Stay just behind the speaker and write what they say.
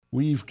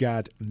We've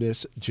got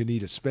Miss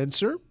Genita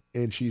Spencer,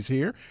 and she's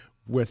here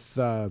with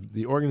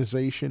the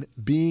organization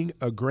Being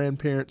a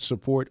Grandparent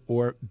Support,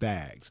 or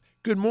BAGS.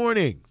 Good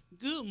morning.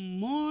 Good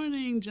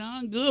morning,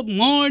 John. Good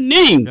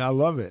morning. I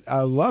love it.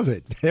 I love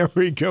it. There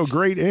we go.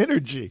 Great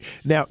energy.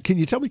 Now, can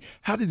you tell me,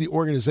 how did the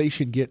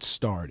organization get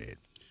started?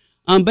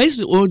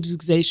 Basically, the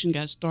organization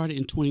got started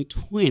in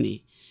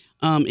 2020.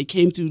 It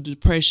came through the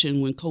depression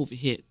when COVID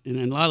hit, and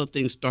a lot of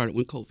things started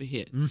when COVID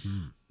hit.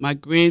 Mm-hmm. My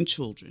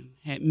grandchildren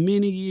had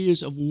many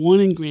years of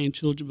wanting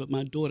grandchildren, but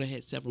my daughter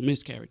had several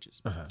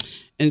miscarriages. Uh-huh.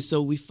 And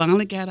so we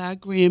finally got our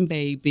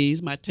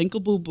grandbabies, my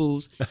tinkle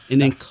boo-boos, and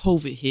then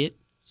COVID hit.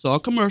 Saw a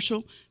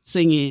commercial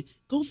singing,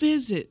 go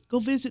visit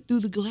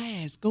through the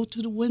glass, go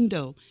to the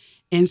window.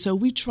 And so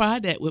we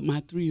tried that with my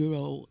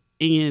 3-year-old,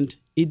 and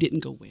it didn't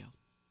go well.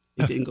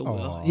 It didn't go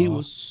well. He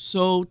was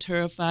so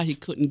terrified. He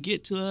couldn't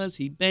get to us.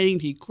 He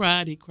banged, he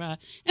cried.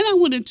 And I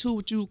went into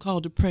what you would call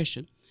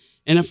depression.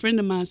 And a friend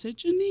of mine said,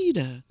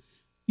 Genita,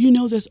 you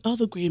know there's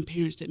other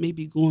grandparents that may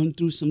be going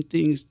through some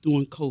things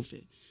during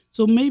COVID.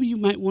 So maybe you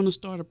might want to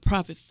start a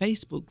private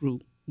Facebook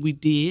group. We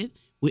did.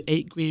 With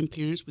 8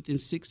 grandparents. Within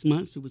 6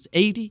 months, it was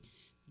 80.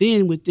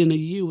 Then within a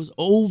year, it was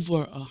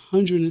over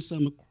 100 and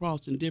some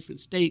across in different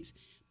states.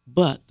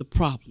 But the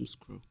problems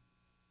grew.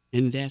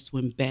 And that's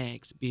when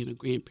BAGS, Being a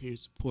Grandparent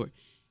Support,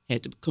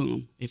 had to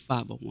become a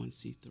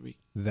 501c3.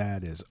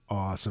 That is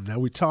awesome.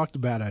 Now, I talked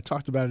about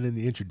it in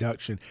the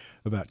introduction,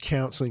 about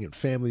counseling and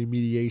family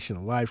mediation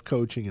and life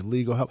coaching and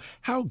legal help.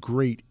 How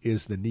great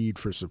is the need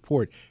for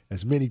support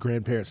as many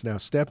grandparents now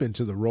step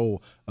into the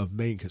role of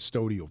main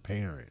custodial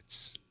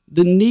parents?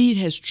 The need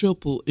has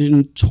tripled.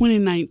 In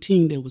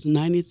 2019, there was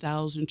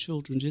 90,000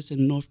 children just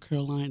in North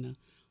Carolina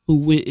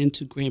who went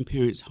into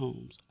grandparents'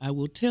 homes. I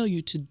will tell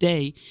you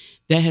today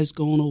that has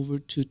gone over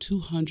to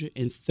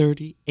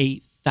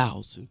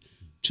 238,000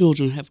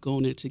 children have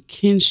gone into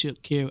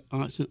kinship care,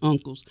 aunts and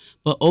uncles,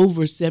 but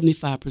over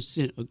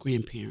 75% are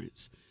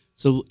grandparents.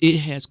 So it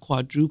has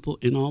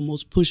quadrupled and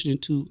almost pushed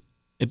into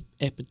an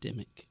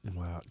epidemic.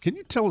 Wow. Can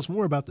you tell us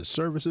more about the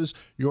services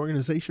your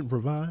organization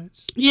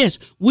provides? Yes,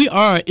 we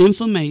are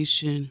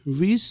information,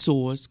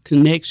 resource,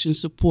 connection,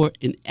 support,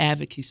 and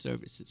advocacy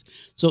services.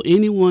 So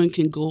anyone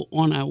can go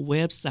on our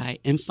website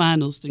and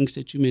find those things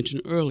that you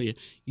mentioned earlier.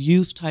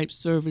 Youth-type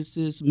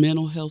services,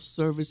 mental health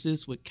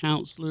services with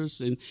counselors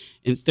and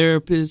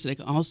therapists. They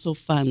can also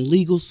find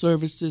legal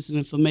services and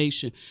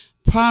information.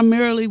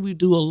 Primarily, we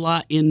do a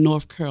lot in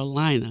North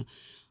Carolina.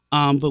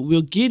 But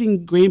we're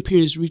getting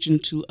grandparents reaching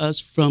to us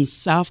from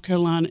South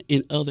Carolina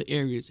and other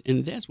areas,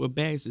 and that's where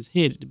BAGS is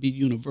headed, to be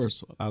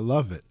universal. I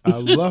love it. I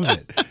love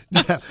it.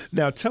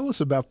 Now, tell us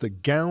about the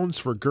Gowns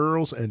for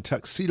Girls and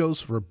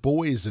Tuxedos for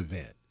Boys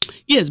event.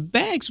 Yes,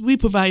 BAGS, we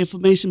provide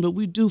information, but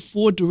we do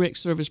 4 direct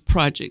service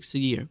projects a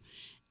year.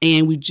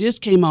 And we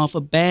just came off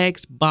of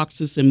Bags,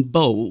 Boxes, and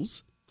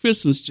Bowls,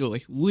 Christmas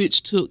Joy,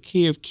 which took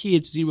care of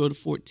kids 0 to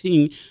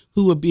 14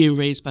 who were being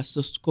raised by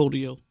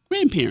custodial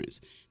grandparents.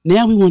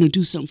 Now we want to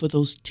do something for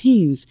those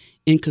teens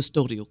in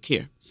custodial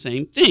care.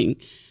 Same thing.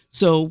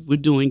 So we're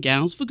doing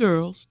gowns for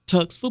girls,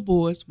 tucks for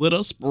boys, with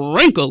a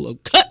sprinkle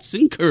of cuts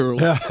and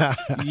curls.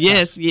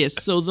 Yes.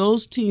 So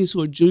those teens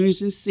who are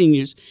juniors and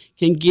seniors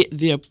can get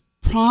their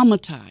prom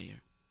attire.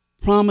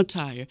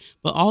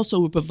 But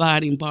also we're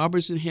providing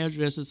barbers and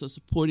hairdressers are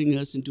supporting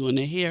us and doing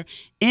their hair.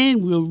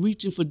 And we're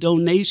reaching for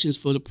donations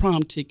for the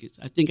prom tickets.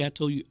 I think I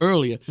told you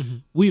earlier,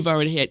 We've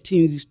already had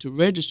teens to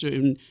register.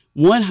 In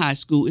one high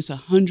school, it's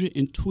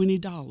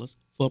 $120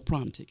 for a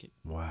prom ticket.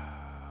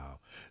 Wow.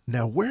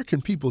 Now, where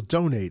can people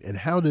donate and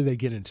how do they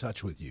get in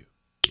touch with you?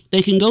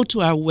 They can go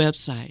to our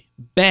website,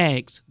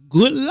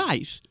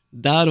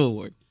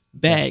 bagsgoodlife.org.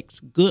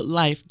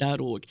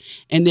 bagsgoodlife.org,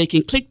 and they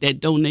can click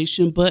that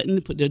donation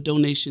button, put their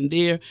donation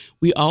there.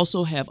 We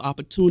also have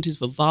opportunities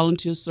for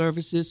volunteer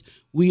services.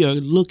 We are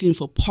looking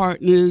for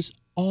partners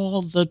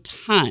all the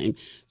time.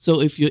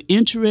 So if you're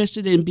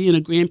interested in being a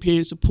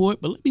grandparent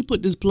support, but let me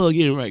put this plug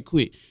in right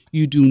quick.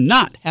 You do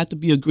not have to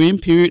be a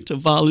grandparent to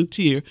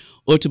volunteer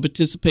or to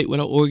participate with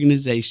our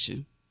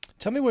organization.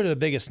 Tell me what are the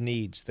biggest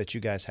needs that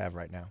you guys have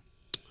right now?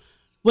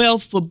 Well,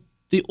 for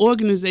the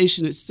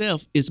organization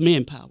itself is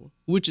manpower,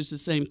 which is the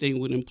same thing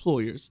with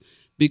employers,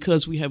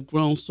 because we have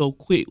grown so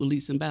quick with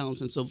leaps and bounds.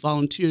 And so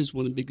volunteers is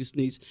one of the biggest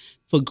needs.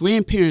 For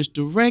grandparents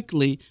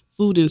directly,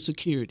 food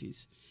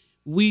insecurities.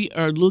 We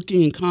are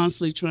looking and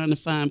constantly trying to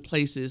find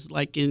places.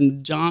 Like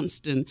in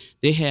Johnston,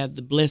 they have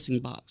the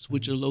Blessing Box,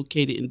 which are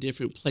located in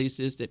different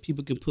places that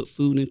people can put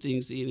food and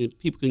things in and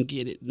people can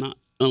get it not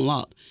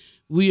unlocked.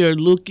 We are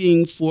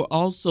looking for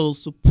also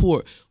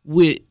support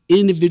with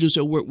individuals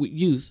that work with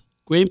youth.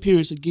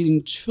 Grandparents are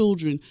getting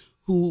children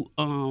who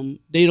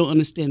they don't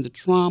understand the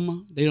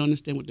trauma. They don't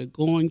understand what they're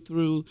going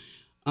through.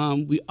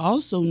 We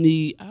also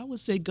need, I would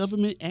say,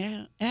 government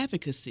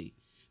advocacy,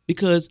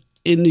 because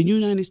in the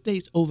United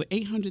States, over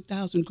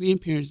 800,000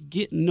 grandparents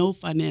get no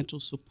financial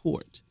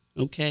support,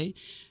 okay?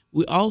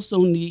 We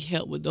also need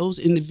help with those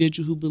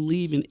individuals who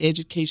believe in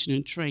education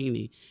and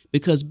training,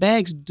 because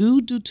BAGS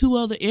do 2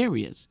 other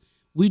areas.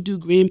 We do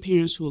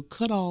grandparents who are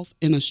cut off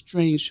and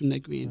estranged from their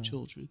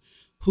grandchildren,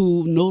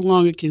 who no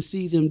longer can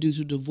see them due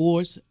to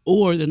divorce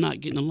or they're not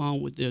getting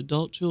along with their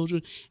adult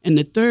children. And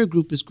the third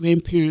group is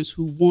grandparents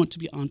who want to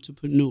be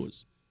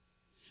entrepreneurs.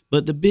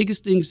 But the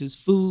biggest things is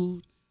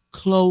food,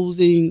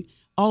 clothing,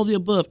 all the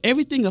above.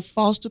 Everything a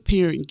foster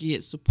parent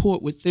gets,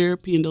 support with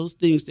therapy and those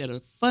things that are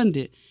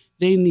funded,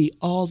 they need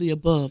all the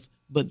above,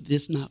 but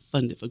it's not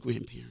funded for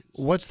grandparents.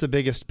 What's the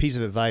biggest piece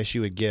of advice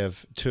you would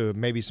give to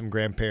maybe some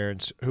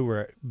grandparents who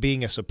are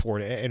being a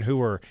support and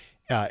who are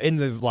in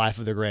the life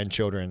of their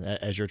grandchildren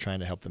as you're trying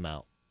to help them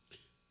out?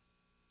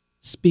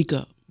 Speak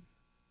up.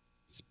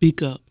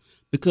 Speak up,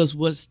 because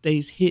what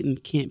stays hidden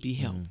can't be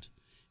helped.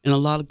 And a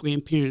lot of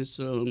grandparents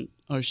are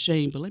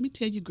ashamed. But let me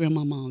tell you,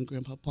 Grandmama and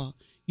Grandpapa,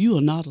 you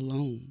are not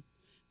alone.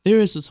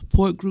 There is some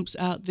support groups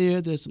out there.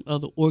 There's some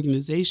other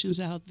organizations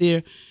out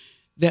there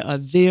that are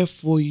there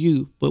for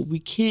you. But we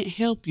can't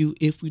help you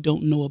if we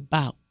don't know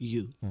about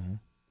you. Mm-hmm.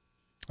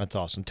 That's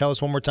awesome. Tell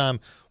us one more time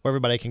where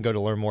everybody can go to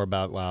learn more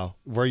about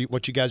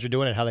what you guys are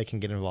doing and how they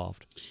can get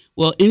involved.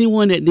 Well,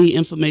 anyone that need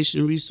information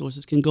and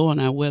resources can go on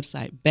our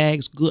website,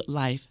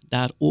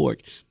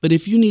 bagsgoodlife.org. But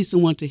if you need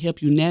someone to help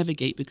you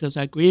navigate, because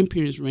our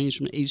grandparents range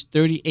from age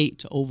 38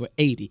 to over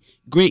 80,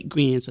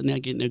 great-grands are now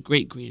getting their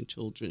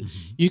great-grandchildren,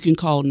 you can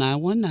call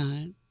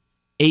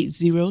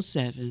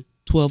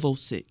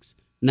 919-807-1206,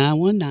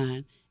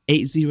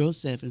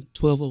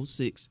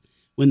 919-807-1206.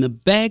 When the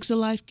bags of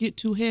life get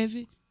too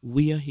heavy,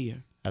 we are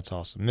here. That's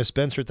awesome. Ms.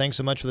 Spencer, thanks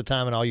so much for the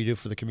time and all you do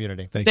for the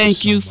community.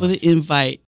 Thank you for the invite.